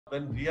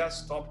when Rhea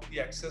stopped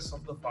the access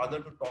of the father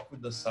to talk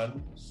with the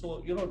son.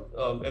 So,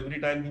 every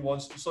time he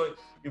wants to, so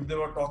if they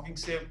were talking,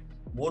 say,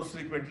 more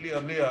frequently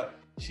earlier,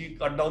 she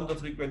cut down the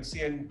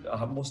frequency and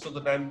most of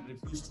the time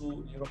refused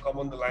to, come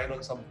on the line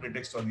on some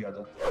pretext or the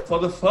other. For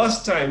the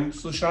first time,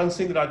 Sushant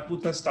Singh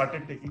Rajput has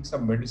started taking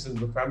some medicines.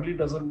 The family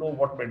doesn't know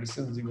what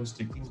medicines he was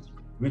taking,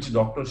 which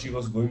doctor she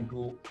was going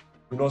to.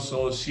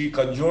 So she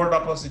conjured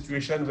up a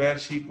situation where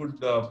she could,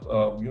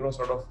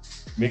 sort of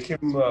make him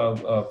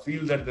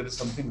feel that there is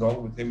something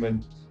wrong with him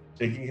and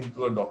taking him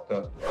to a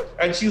doctor.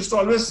 And she used to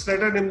always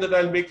threaten him that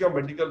I'll make your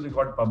medical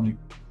record public.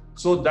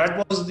 So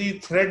that was the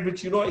threat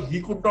which,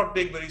 he could not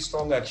take very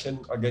strong action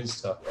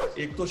against her.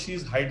 Ek to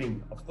she's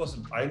hiding. Of course,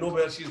 I know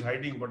where she's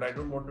hiding, but I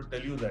don't want to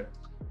tell you that.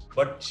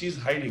 But she's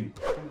hiding.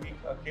 We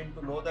came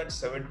to know that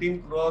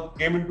 17 crore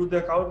came into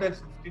the account and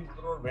 15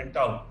 crore went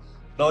out.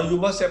 Now, you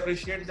must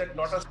appreciate that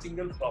not a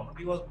single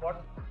property was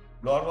bought,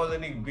 nor was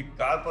any big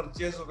car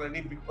purchase or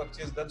any big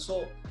purchase done.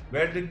 So,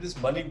 where did this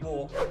money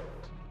go?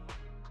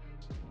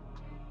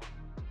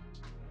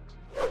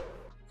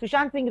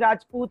 Sushant Singh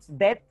Rajput's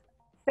death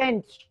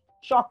sent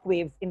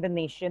shockwaves in the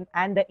nation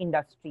and the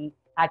industry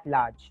at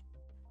large.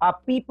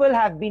 People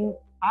have been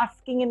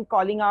asking and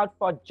calling out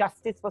for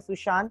justice for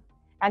Sushant,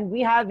 and we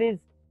have his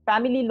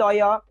family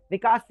lawyer,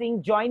 Vikas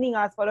Singh, joining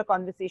us for a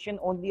conversation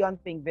only on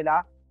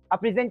Pinkvilla,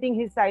 presenting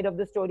his side of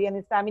the story and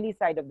his family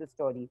side of the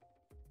story.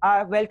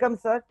 Welcome,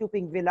 sir, to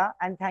Pinkvilla,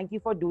 and thank you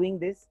for doing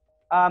this.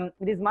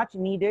 It is much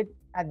needed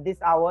at this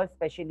hour,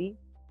 especially.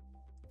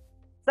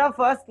 Sir,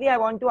 firstly, I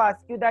want to ask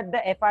you that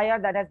the FIR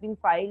that has been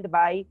filed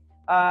by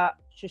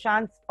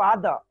Sushant's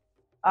father,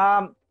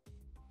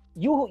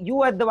 you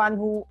were the one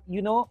who,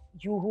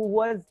 who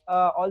was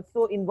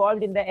also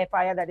involved in the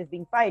FIR that is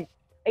being filed.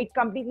 It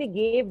completely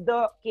gave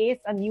the case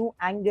a new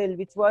angle,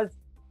 which was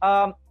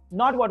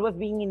not what was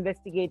being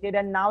investigated,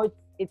 and now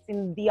it's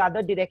in the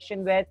other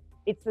direction where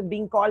it's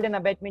being called an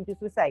abetment to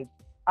suicide.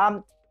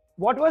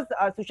 What was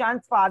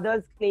Sushant's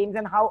father's claims,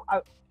 and how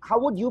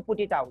would you put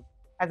it out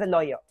as a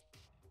lawyer?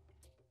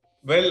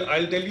 Well,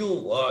 I'll tell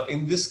you,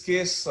 in this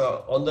case,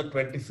 on the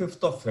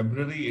 25th of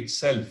February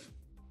itself,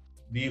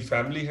 the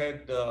family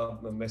had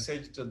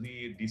messaged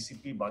the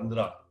DCP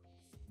Bandra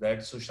that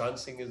Sushant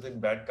Singh is in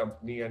bad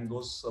company, and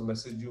those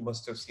messages you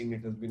must have seen.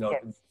 It has been out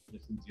in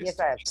yes,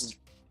 I have seen.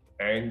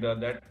 And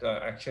that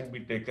action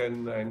be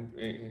taken, and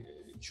it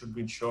should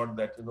be ensured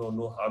that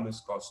no harm is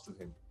caused to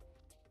him.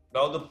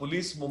 Now the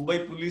police,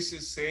 Mumbai police,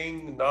 is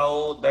saying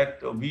now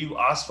that we've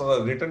asked for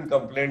a written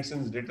complaint.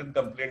 Since written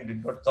complaint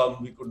did not come,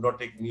 we could not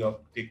take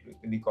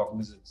any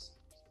cognizance.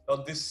 Now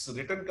this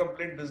written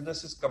complaint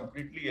business is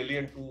completely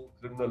alien to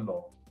criminal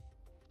law,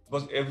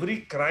 because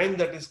every crime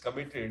that is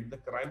committed, the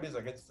crime is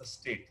against the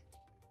state.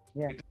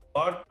 Yeah. It is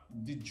not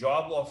the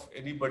job of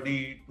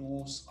anybody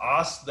to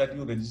ask that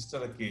you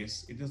register a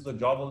case. It is the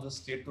job of the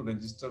state to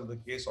register the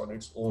case on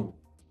its own.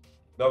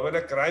 Now, when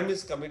a crime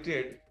is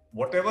committed,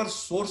 whatever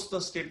source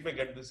the state may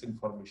get this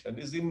information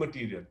is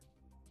immaterial.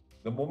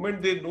 The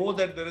moment they know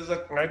that there is a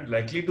crime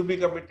likely to be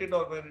committed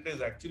or when it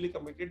is actually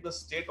committed, the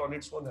state on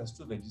its own has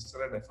to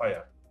register an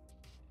FIR.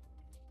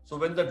 So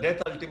when the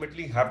death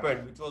ultimately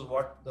happened, which was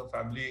what the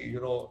family,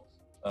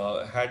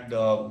 had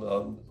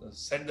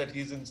said that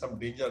he's in some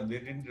danger, they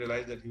didn't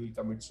realize that he will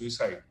commit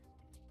suicide.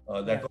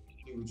 That was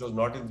something which was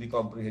not in the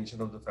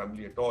comprehension of the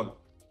family at all.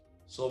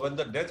 So when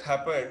the death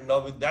happened,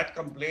 now with that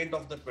complaint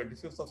of the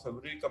 25th of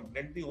February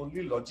complaint, the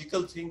only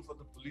logical thing for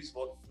the police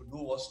to do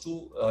was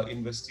to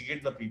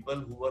investigate the people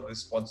who were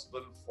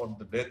responsible for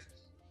the death,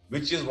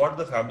 which is what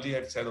the family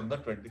had said on the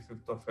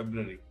 25th of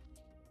February.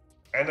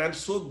 And I'm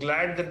so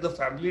glad that the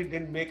family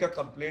didn't make a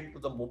complaint to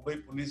the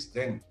Mumbai police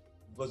then,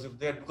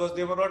 because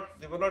they were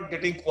not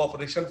getting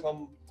cooperation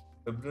from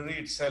February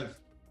itself.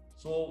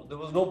 So there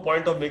was no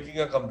point of making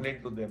a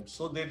complaint to them.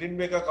 So they didn't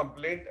make a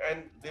complaint,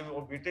 and they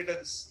waited and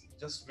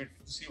just wait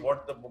to see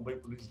what the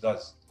Mumbai police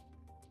does.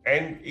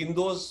 And in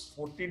those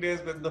 40 days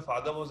when the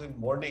father was in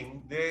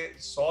mourning, they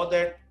saw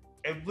that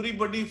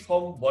everybody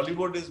from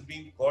Bollywood is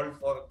being called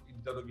for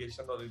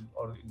interrogation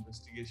or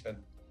investigation.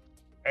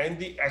 And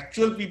the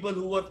actual people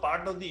who were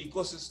part of the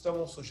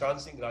ecosystem of Sushant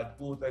Singh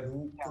Rajput and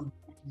who could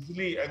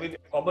easily, a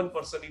common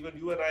person, even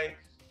you and I,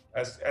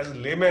 as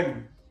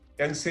laymen,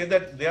 can say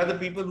that they are the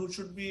people who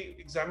should be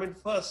examined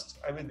first.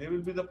 They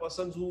will be the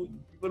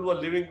people who are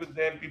living with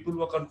them, people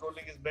who are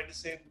controlling his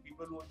medicine,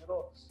 people who,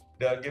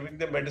 they are giving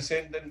them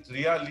medicine. Then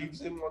Rhea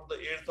leaves him on the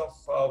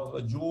 8th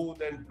of June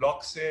and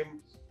blocks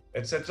him,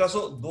 etc.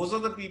 So those are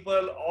the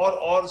people,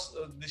 or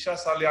Disha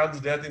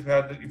Salyan's death,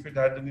 if it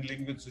had any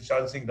link with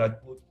Sushant Singh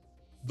Rajput.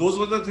 Those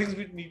were the things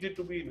which needed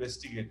to be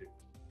investigated.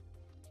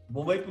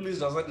 Mumbai police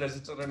doesn't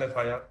register an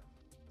FIR,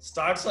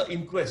 starts an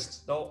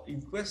inquest. Now,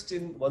 inquest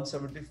in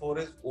 174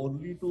 is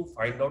only to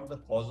find out the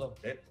cause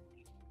of death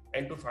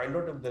and to find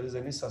out if there is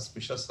any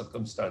suspicious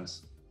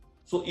circumstance.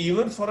 So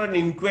even for an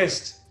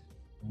inquest,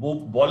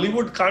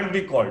 Bollywood can't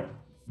be called.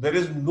 There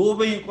is no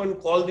way you can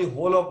call the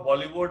whole of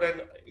Bollywood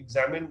and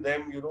examine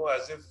them,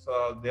 as if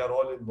they are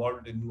all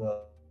involved in,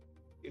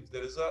 if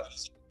there is a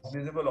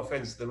cognizable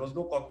offense. There was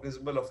no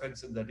cognizable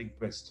offense in that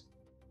inquest.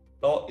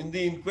 Now, in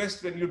the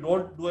inquest, when you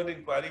don't do an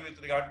inquiry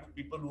with regard to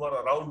people who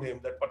are around him,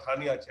 that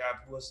Pathania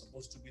chap who was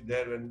supposed to be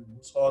there and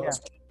who saw the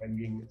stock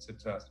hanging,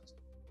 etc.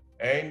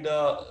 And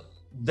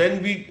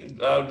then we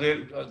got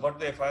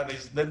the FIR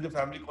raised. Then the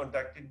family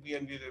contacted me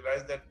and we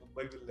realized that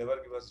Mumbai will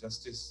never give us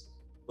justice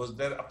because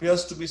there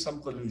appears to be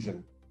some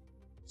collusion.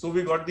 So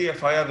we got the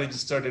FIR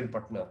registered in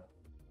Patna.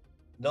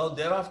 Now,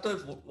 thereafter,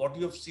 what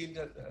you have seen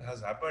that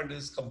has happened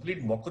is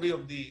complete mockery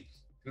of the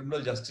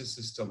criminal justice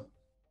system.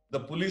 The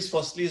police,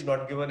 firstly, is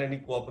not given any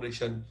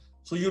cooperation.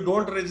 So you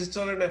don't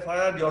register an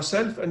FIR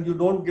yourself and you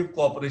don't give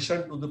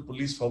cooperation to the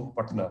police from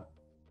Patna.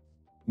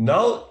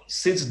 Now,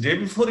 since day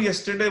before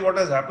yesterday, what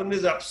has happened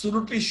is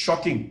absolutely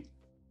shocking.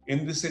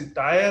 In this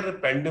entire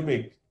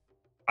pandemic,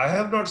 I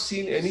have not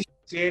seen any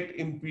state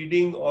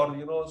impeding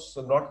or,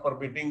 so not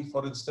permitting,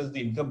 for instance, the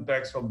income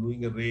tax from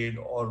doing a raid,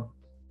 or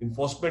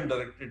enforcement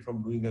directorate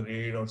from doing a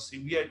raid, or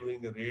CBI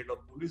doing a raid, or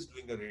police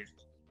doing a raid.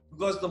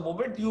 Because the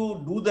moment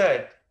you do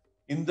that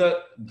in the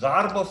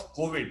garb of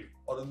COVID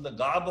or in the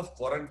garb of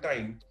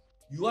quarantine,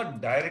 you are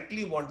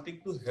directly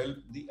wanting to help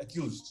the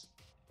accused.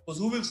 Because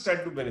who will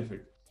stand to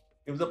benefit?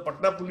 If the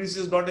Patna police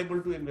is not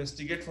able to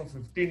investigate for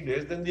 15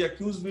 days, then the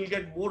accused will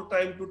get more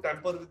time to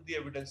tamper with the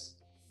evidence.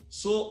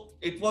 So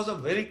it was a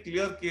very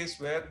clear case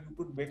where you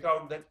could make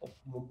out that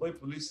Mumbai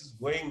police is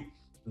going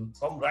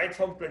from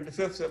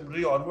 25th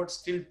February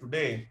onwards till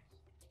today.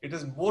 It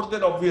is more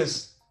than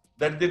obvious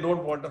that they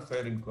don't want a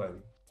fair inquiry.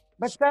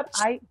 But sir,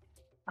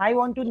 I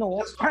want to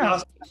know.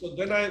 So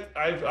then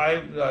I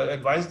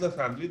advised the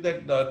family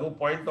that no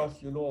point of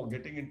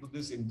getting into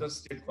this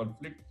interstate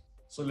conflict.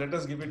 So let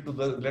us give it to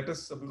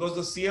because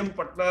the CM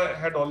Patna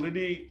had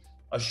already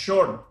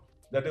assured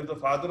that if the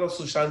father of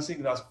Sushant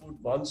Singh Rajput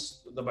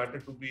wants the matter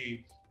to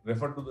be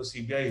referred to the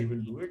CBI, he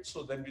will do it.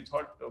 So then we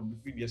thought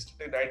between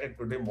yesterday night and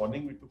today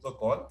morning, we took a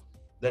call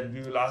that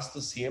we will ask the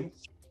CM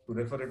to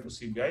refer it to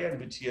CBI, and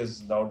which he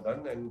has now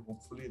done, and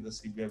hopefully the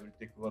CBI will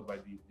take over by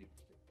the evening.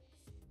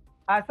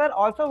 Sir,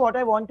 also what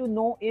I want to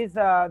know is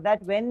that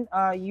when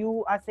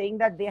you are saying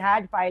that they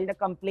had filed a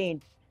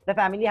complaint, the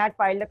family had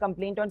filed a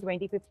complaint on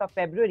 25th of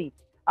February.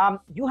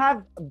 You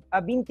have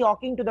been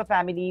talking to the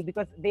family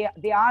because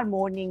they are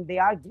mourning, they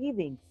are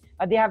grieving,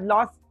 they have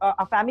lost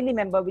a family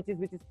member, which is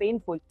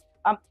painful.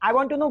 I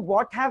want to know,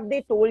 what have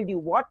they told you?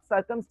 What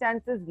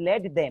circumstances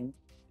led them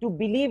to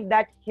believe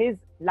that his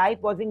life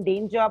was in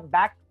danger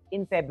back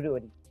in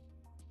February?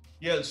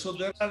 Yeah, so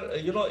there are,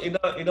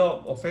 in a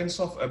offense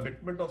of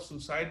abetment of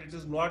suicide, it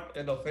is not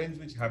an offense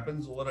which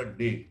happens over a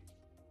day.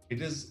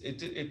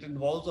 It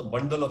involves a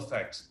bundle of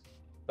facts.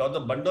 Now,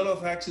 the bundle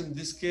of facts in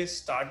this case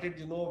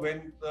started,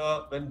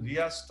 when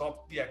Rhea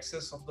stopped the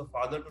access of the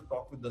father to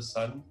talk with the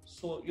son.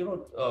 So,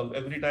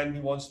 every time he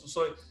wants to.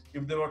 So,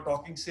 if they were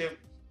talking, say,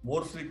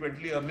 more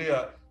frequently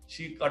earlier,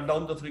 she cut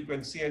down the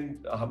frequency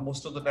and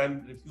most of the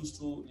time refused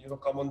to,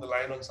 come on the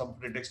line on some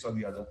pretext or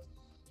the other.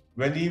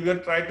 When he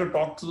even tried to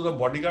talk to the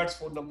bodyguard's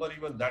phone number,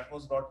 even that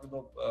was not,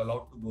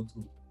 allowed to go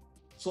through.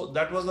 So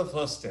that was the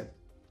first step.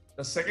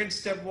 The second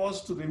step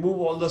was to remove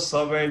all the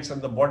servants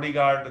and the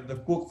bodyguard and the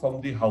cook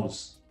from the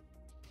house.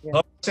 Yeah.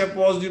 Third step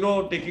was,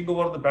 taking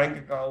over the bank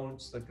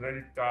accounts, the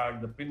credit card,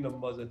 the PIN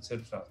numbers,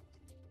 etc.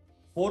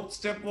 Fourth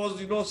step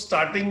was,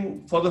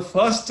 starting for the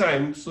first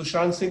time,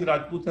 Sushant Singh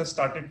Rajput has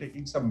started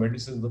taking some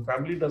medicines. The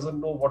family doesn't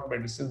know what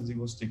medicines he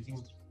was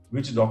taking,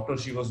 which doctor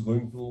she was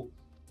going to.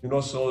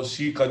 So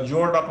she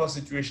conjured up a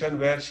situation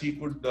where she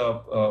could,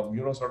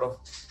 sort of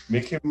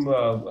make him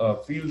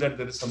feel that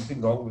there is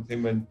something wrong with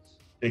him and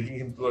taking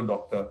him to a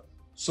doctor.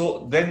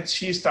 So then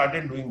she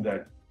started doing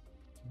that.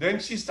 Then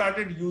she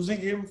started using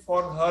him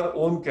for her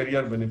own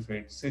career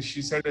benefit. So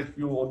she said that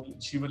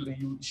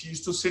she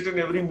used to sit in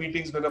every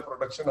meetings when a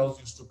production house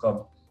used to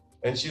come.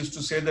 And she used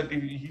to say that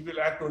he will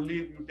act only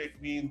if you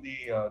take me in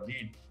the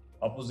lead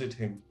opposite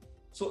him.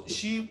 So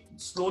she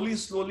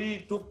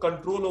slowly took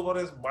control over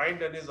his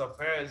mind and his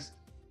affairs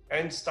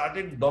and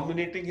started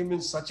dominating him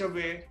in such a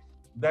way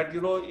that,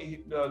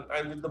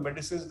 and with the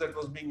medicines that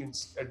was being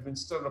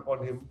administered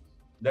upon him,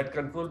 that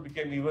control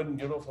became even,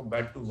 from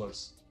bad to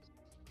worse.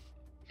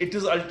 It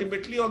is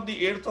ultimately on the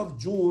 8th of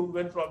June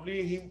when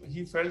probably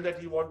he felt that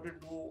he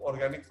wanted to do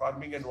organic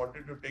farming and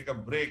wanted to take a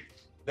break,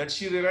 that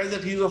she realized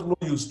that he is of no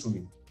use to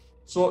me.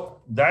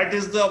 So that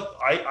is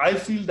I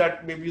feel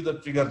that may be the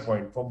trigger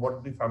point from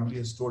what the family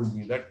has told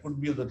me. That could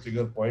be the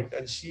trigger point.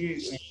 And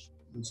she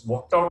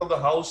walked out of the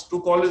house,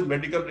 took all his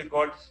medical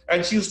record,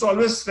 and she used to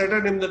always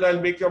threaten him that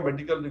I'll make your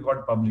medical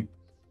record public.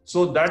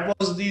 So that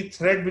was the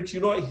threat which,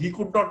 he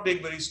could not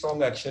take very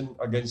strong action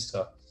against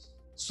her.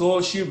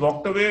 So she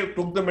walked away,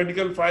 took the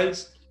medical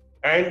files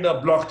and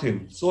blocked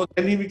him. So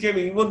then he became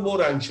even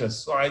more anxious.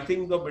 So I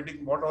think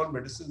what all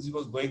medicines he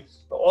was going,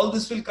 all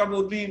this will come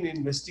only in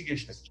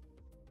investigation.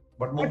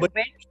 But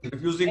Mumbai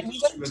refusing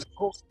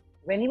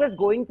when he was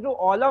going through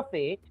all of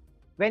it,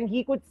 when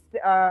he could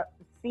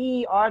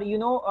see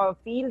or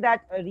feel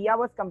that Rhea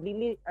was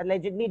completely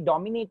allegedly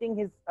dominating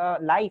his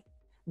life,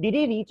 did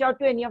he reach out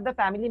to any of the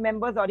family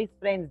members or his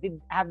friends?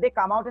 Have they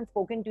come out and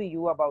spoken to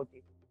you about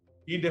it?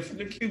 he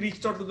definitely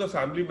reached out to the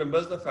family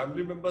members. The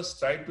family members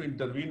tried to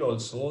intervene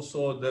also.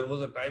 So there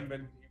was a time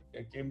when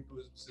he came to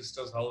his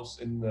sister's house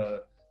in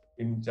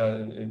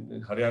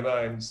Haryana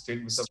and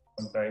stayed with her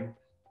for some time.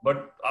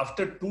 But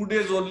after 2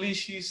 days only,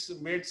 she's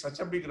made such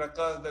a big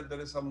ruckus that there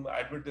is some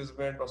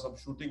advertisement or some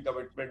shooting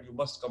commitment. You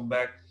must come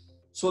back.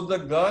 So the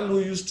girl who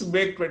used to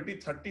make 20,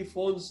 30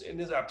 phones in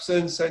his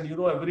absence and,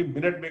 every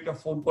minute make a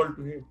phone call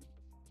to him.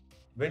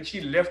 When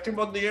she left him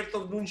on the 8th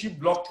of June, she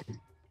blocked him.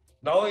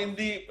 Now in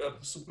the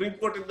Supreme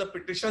Court, in the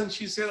petition,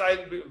 she says, I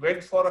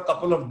went for a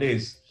couple of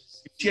days.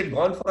 If she had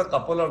gone for a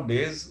couple of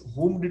days,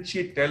 whom did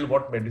she tell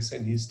what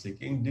medicine he's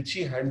taking? Did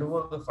she hand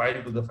over the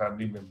file to the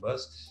family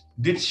members?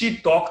 Did she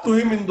talk to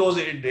him in those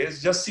 8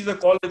 days? Just see the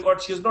call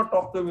record. She has not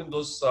talked to him in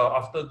those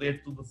after the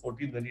 8th to the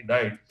 14th when he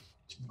died,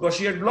 because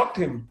she had blocked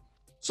him.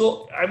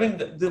 So, I mean,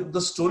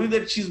 the story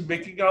that she's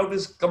making out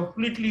is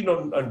completely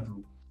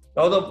untrue.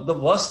 Now, the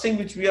worst thing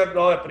which we are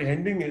now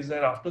apprehending is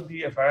that after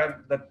the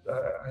FIR that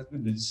has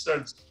been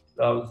registered,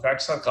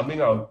 facts are coming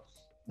out,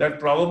 that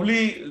probably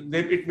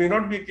it may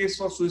not be a case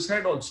for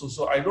suicide also.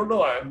 So, I don't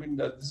know. I mean,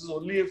 this is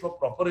only if a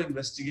proper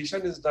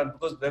investigation is done,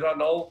 because there are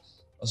now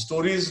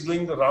stories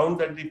doing the round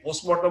that the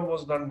postmortem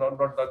was not done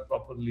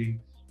properly.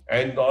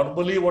 And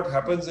normally what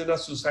happens in a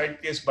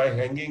suicide case by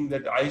hanging,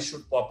 that eyes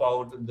should pop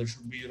out and there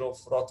should be,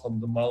 froth on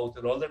the mouth,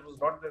 and all that was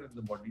not there in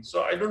the body.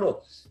 So I don't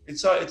know.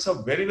 It's a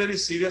very, very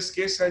serious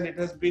case, and it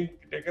has been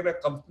taken a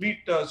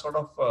complete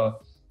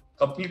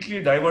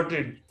completely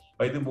diverted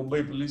by the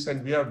Mumbai police,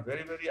 and we are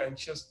very, very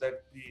anxious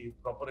that the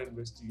proper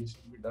investigation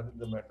be done in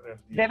the matter.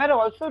 There were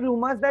also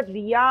rumors that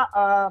Rhea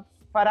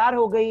फरार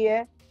हो गई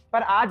है,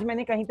 पर आज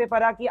मैंने कहीं पे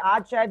पढ़ा कि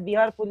आज शायद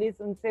बिहार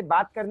पुलिस उनसे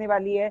बात करने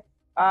वाली है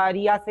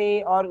रिया से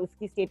और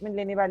उसकी स्टेटमेंट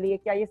लेने वाली है.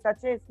 क्या ये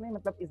सच है इसमें?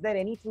 मतलब is there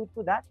any truth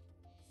to that?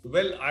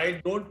 Well,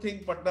 I don't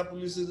think Patna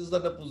police is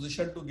in a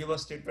position to give a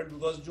statement,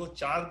 because जो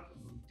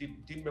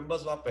team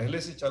members वहाँ पहले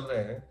से चल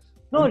रहे हैं.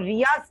 No,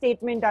 Rhea's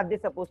statement are they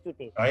supposed to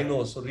take? I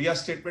know. So Rhea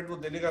statement वो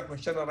देने का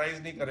question arise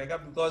नहीं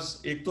करेगा,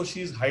 because एक तो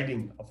she is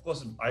hiding. Of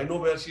course, I know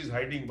where she is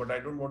hiding, but I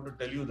don't want to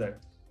tell you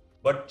that.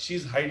 But she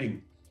is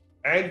hiding,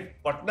 and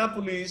Patna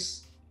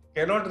police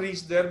cannot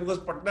reach there, because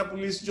Patna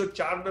police जो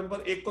 4 member,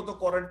 एक को तो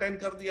quarantine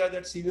कर दिया,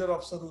 that senior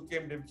officer who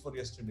came day before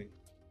yesterday,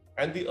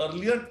 and the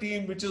earlier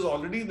team which is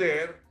already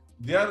there,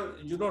 they are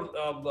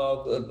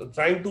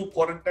trying to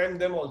quarantine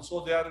them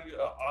also. They are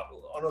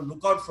on a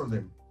lookout for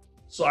them.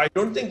 So I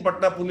don't think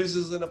Patna police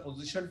is in a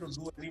position to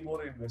do any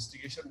more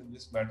investigation in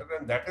this matter,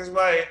 and that is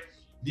why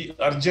the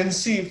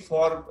urgency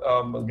for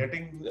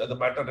getting the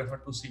matter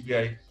referred to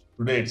CBI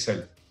today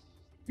itself.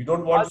 We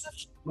don't want to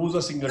lose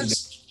a single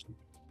day.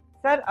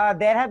 Sir,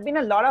 there have been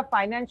a lot of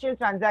financial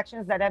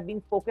transactions that have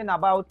been spoken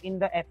about in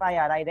the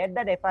FIR. I read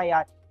that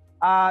FIR.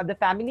 The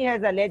family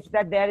has alleged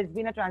that there has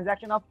been a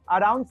transaction of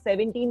around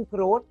 17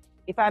 crore,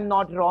 if I'm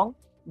not wrong.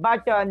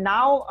 But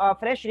now,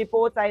 fresh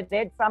reports, I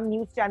read some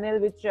news channel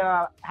which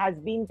has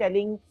been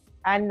telling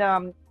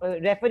and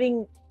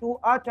referring to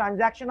a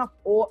transaction of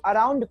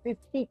around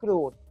 50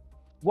 crore.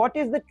 What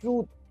is the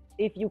truth,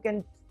 if you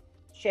can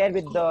share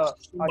with the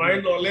To my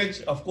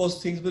knowledge, of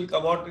course, things will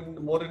come out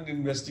more in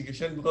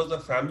investigation, because the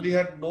family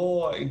had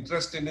no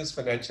interest in his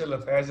financial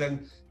affairs,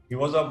 and he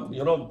was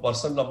a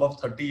person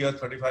above 30 years,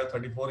 35,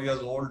 34 years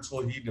old,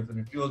 so he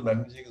definitely was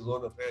managing his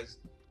own affairs.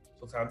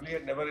 So family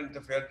had never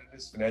interfered in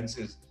his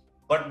finances.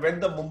 But when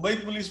the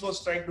Mumbai police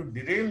was trying to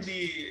derail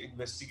the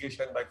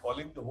investigation by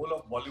calling the whole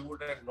of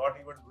Bollywood and not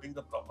even doing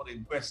the proper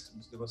inquest,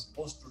 which they were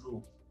supposed to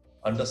do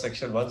under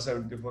section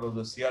 174 of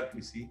the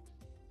CRPC,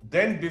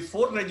 then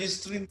before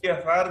registering the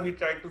FIR, we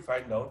tried to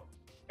find out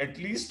at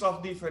least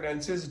of the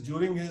finances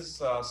during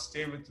his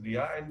stay with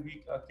Rhea, and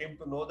we came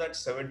to know that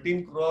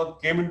 17 crore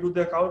came into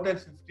the account and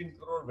 15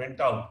 crore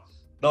went out.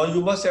 Now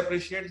you must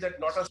appreciate that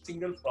not a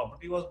single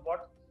property was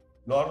bought,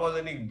 nor was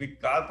any big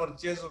car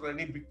purchase or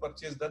any big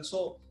purchase done.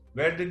 So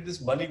where did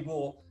this money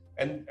go?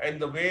 And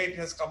the way it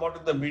has come out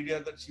in the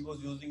media that she was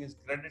using his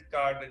credit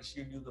card and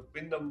she knew the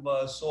PIN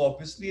number. So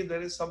obviously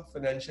there is some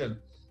financial.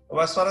 Now,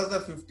 as far as the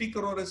 50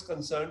 crore is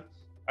concerned,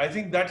 I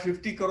think that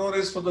 50 crore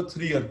is for the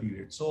 3-year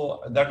period.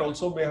 So that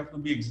also may have to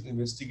be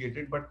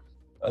investigated, but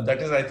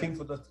that is, I think,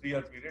 for the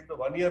 3-year period. The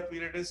 1-year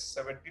period is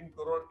 17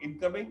 crore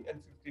incoming and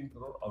 15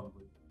 crore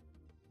outgoing.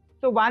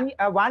 So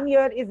 1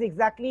 year is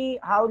exactly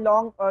how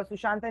long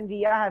Sushant and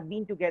Rhea have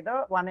been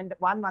together,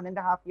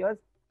 1.5 years,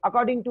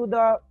 according to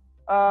the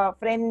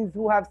friends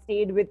who have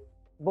stayed with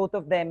both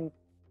of them.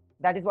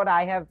 That is what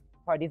I have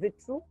heard. Is it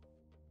true?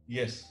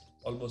 Yes,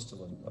 almost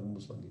 1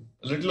 year.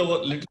 A little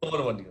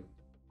over 1 year.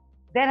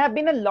 There have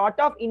been a lot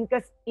of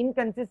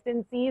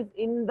inconsistencies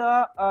in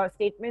the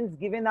statements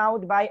given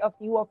out by a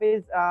few of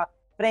his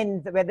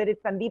friends, whether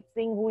it's Sandeep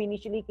Singh, who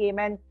initially came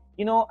and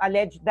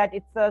alleged that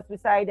it's a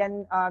suicide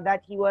and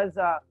that he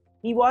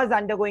was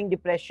undergoing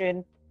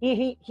depression.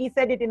 He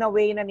said it in a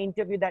way in an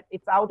interview that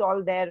it's out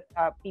all there.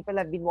 People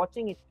have been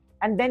watching it.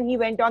 And then he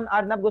went on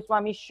Arnab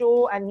Goswami's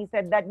show and he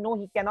said that no,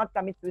 he cannot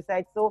commit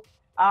suicide. So,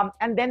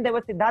 and then there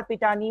was Siddharth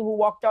Pitani, who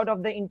walked out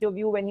of the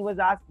interview when he was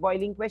asked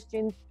boiling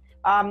questions.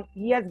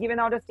 He has given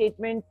out a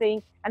statement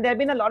saying, and there have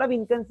been a lot of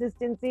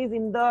inconsistencies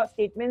in the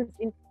statements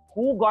in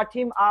who got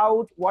him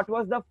out,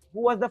 who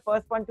was the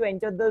first one to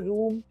enter the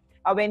room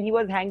when he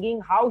was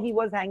hanging, how he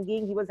was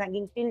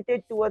hanging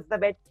tilted towards the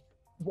bed.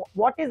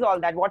 What is all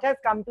that? What has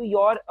come to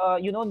your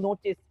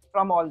notice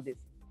from all this?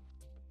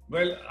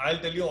 Well, I'll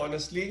tell you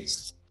honestly,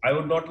 I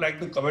would not like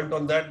to comment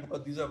on that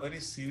because these are very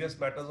serious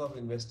matters of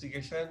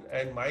investigation,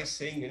 and my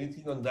saying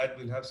anything on that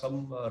will have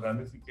some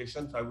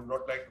ramifications. I would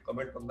not like to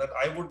comment on that.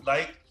 I would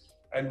like,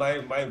 and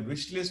my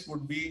wish list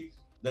would be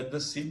that the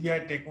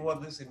CBI take over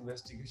this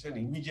investigation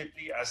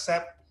immediately,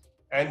 ASAP,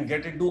 and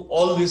get into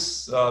all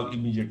this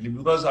immediately,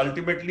 because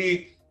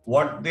ultimately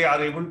what they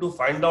are able to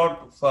find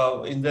out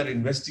in their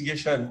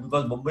investigation,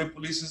 because Mumbai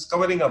police is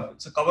covering up,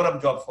 it's a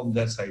cover-up job from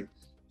their side.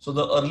 So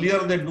the earlier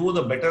they do,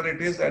 the better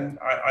it is. And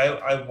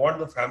I want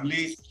the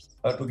family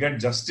to get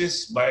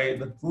justice by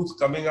the truth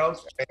coming out,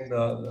 and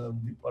the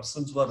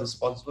persons who are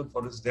responsible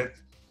for his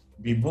death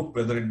be booked,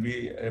 whether it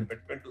be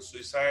abetment to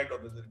suicide or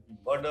whether it be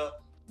murder,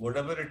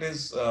 whatever it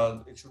is,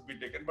 it should be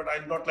taken. But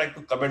I'd not like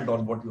to comment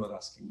on what you are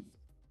asking.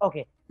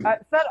 Okay.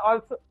 Sir,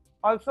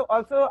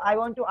 also, I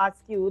want to ask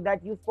you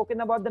that you've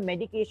spoken about the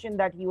medication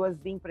that he was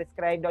being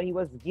prescribed or he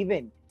was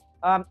given.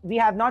 We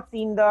have not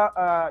seen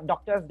the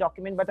doctor's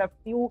document, but a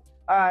few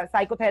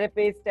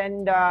psychotherapists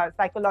and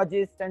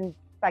psychologists and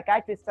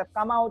psychiatrists have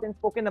come out and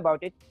spoken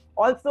about it.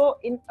 Also,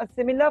 in a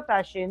similar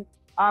fashion,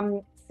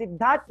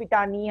 Siddharth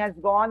Pitani has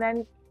gone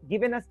and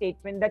given a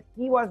statement that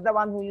he was the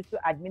one who used to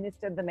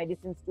administer the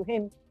medicines to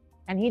him,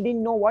 and he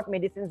didn't know what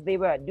medicines they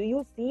were. Do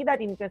you see that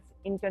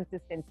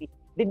inconsistency?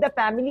 Did the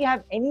family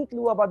have any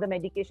clue about the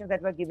medications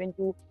that were given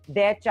to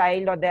their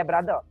child or their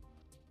brother?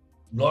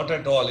 Not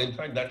at all. In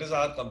fact, that is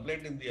our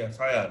complaint in the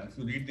FIR. If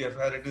you read the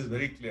FIR, it is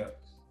very clear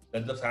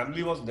that the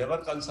family was never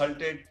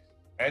consulted.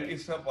 And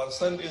if a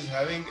person is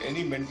having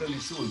any mental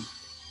issues,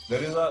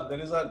 there is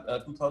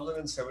a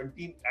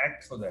 2017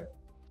 Act for that.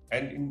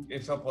 And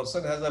if a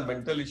person has a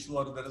mental issue,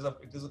 or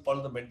it is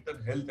called the Mental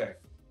Health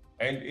Act.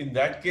 And in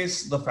that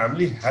case, the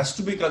family has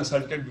to be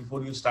consulted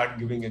before you start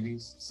giving any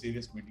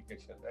serious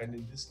medication. And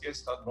in this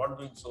case, not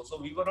doing so. So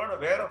we were not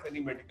aware of any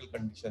medical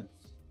condition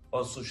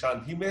for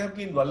Sushant. He may have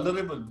been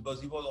vulnerable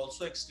because he was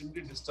also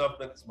extremely disturbed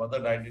when his mother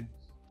died in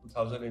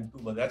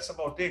 2002. But that's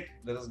about it.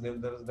 There is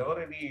never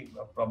any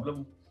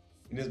problem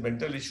in his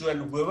mental issue.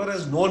 And whoever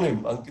has known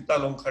him, Ankita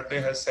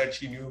Longkhate has said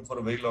she knew him for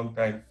a very long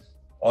time,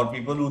 or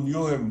people who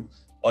knew him,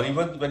 or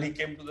even when he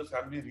came to the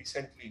family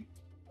recently,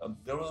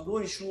 there was no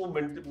issue,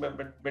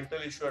 mental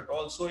issue at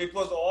all. So it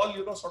was all,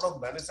 sort of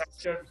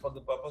manufactured for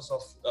the purpose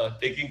of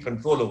taking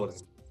control over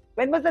him.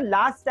 When was the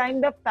last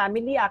time the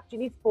family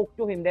actually spoke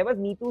to him? There was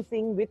Neetu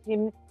Singh with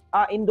him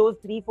in those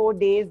 3-4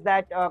 days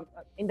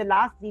in the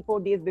last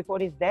 3-4 days before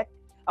his death.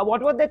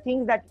 What were the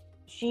things that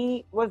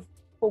she was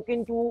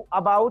spoken to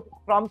about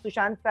from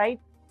Sushant's side?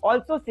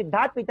 Also,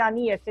 Siddharth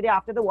Pitani yesterday,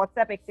 after the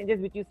WhatsApp exchanges,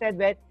 which you said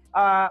where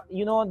the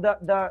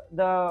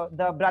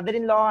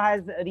brother-in-law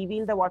has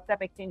revealed the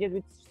WhatsApp exchanges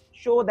which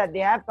show that they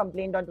have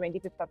complained on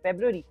 25th of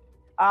February.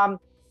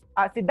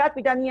 Siddharth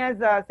Pitani has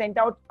sent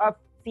out a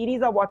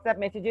series of WhatsApp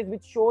messages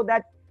which show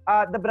that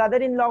the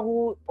brother-in-law,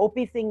 who OP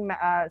Singh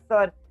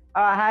sir,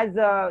 has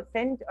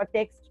sent a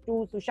text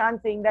to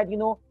Sushant saying that,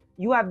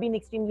 you have been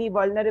extremely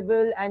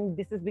vulnerable and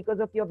this is because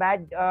of your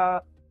bad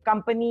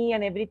company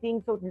and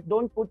everything. So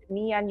don't put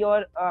me and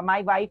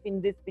my wife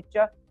in this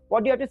picture.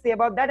 What do you have to say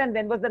about that? And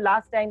when was the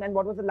last time and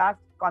what was the last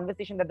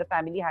conversation that the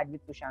family had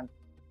with Sushant?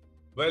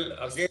 Well,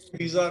 again,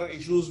 these are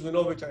issues,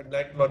 which I'd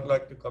not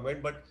like to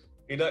comment, but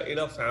in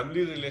a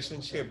family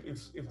relationship,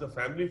 if the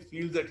family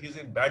feels that he's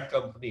in bad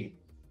company,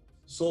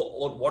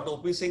 so what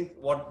OP Singh,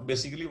 what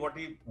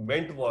he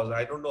meant was,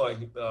 I don't know,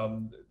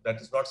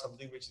 that is not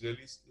something which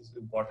really is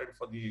important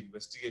for the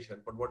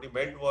investigation, but what he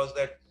meant was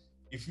that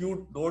if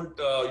you don't,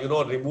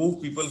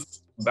 remove people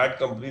from bad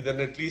company, then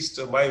at least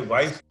my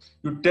wife,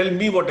 you tell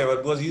me whatever,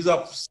 because he's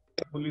a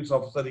police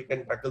officer, he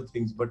can tackle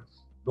things, but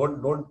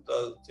don't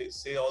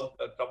say all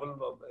trouble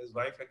of his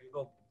wife and,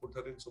 put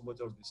her in so much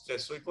of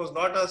distress. So it was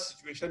not a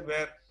situation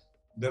where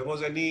there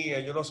was any,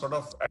 sort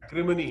of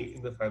acrimony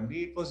in the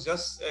family. It was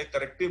just a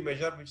corrective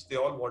measure which they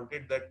all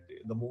wanted, that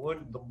the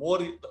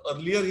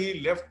earlier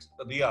he left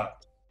Rhea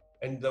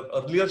and the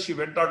earlier she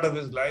went out of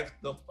his life,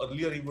 the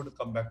earlier he would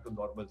come back to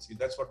normalcy.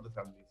 That's what the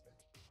family felt.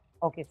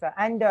 Okay, sir.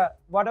 And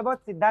what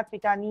about Siddharth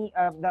Pitani?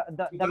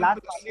 The last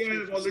Pitani, I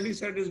have already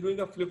said, is doing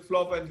a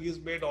flip-flop and he's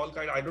made all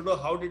kind. I don't know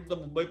how did the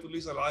Mumbai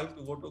police allow him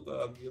to go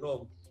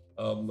to,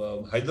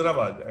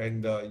 Hyderabad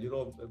and,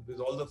 with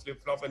all the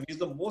flip-flop, and he's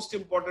the most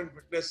important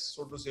witness,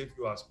 so to say, if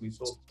you ask me.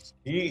 So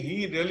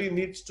he really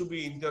needs to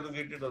be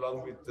interrogated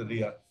along with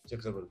Rhea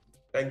Chakraborty.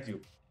 Thank you.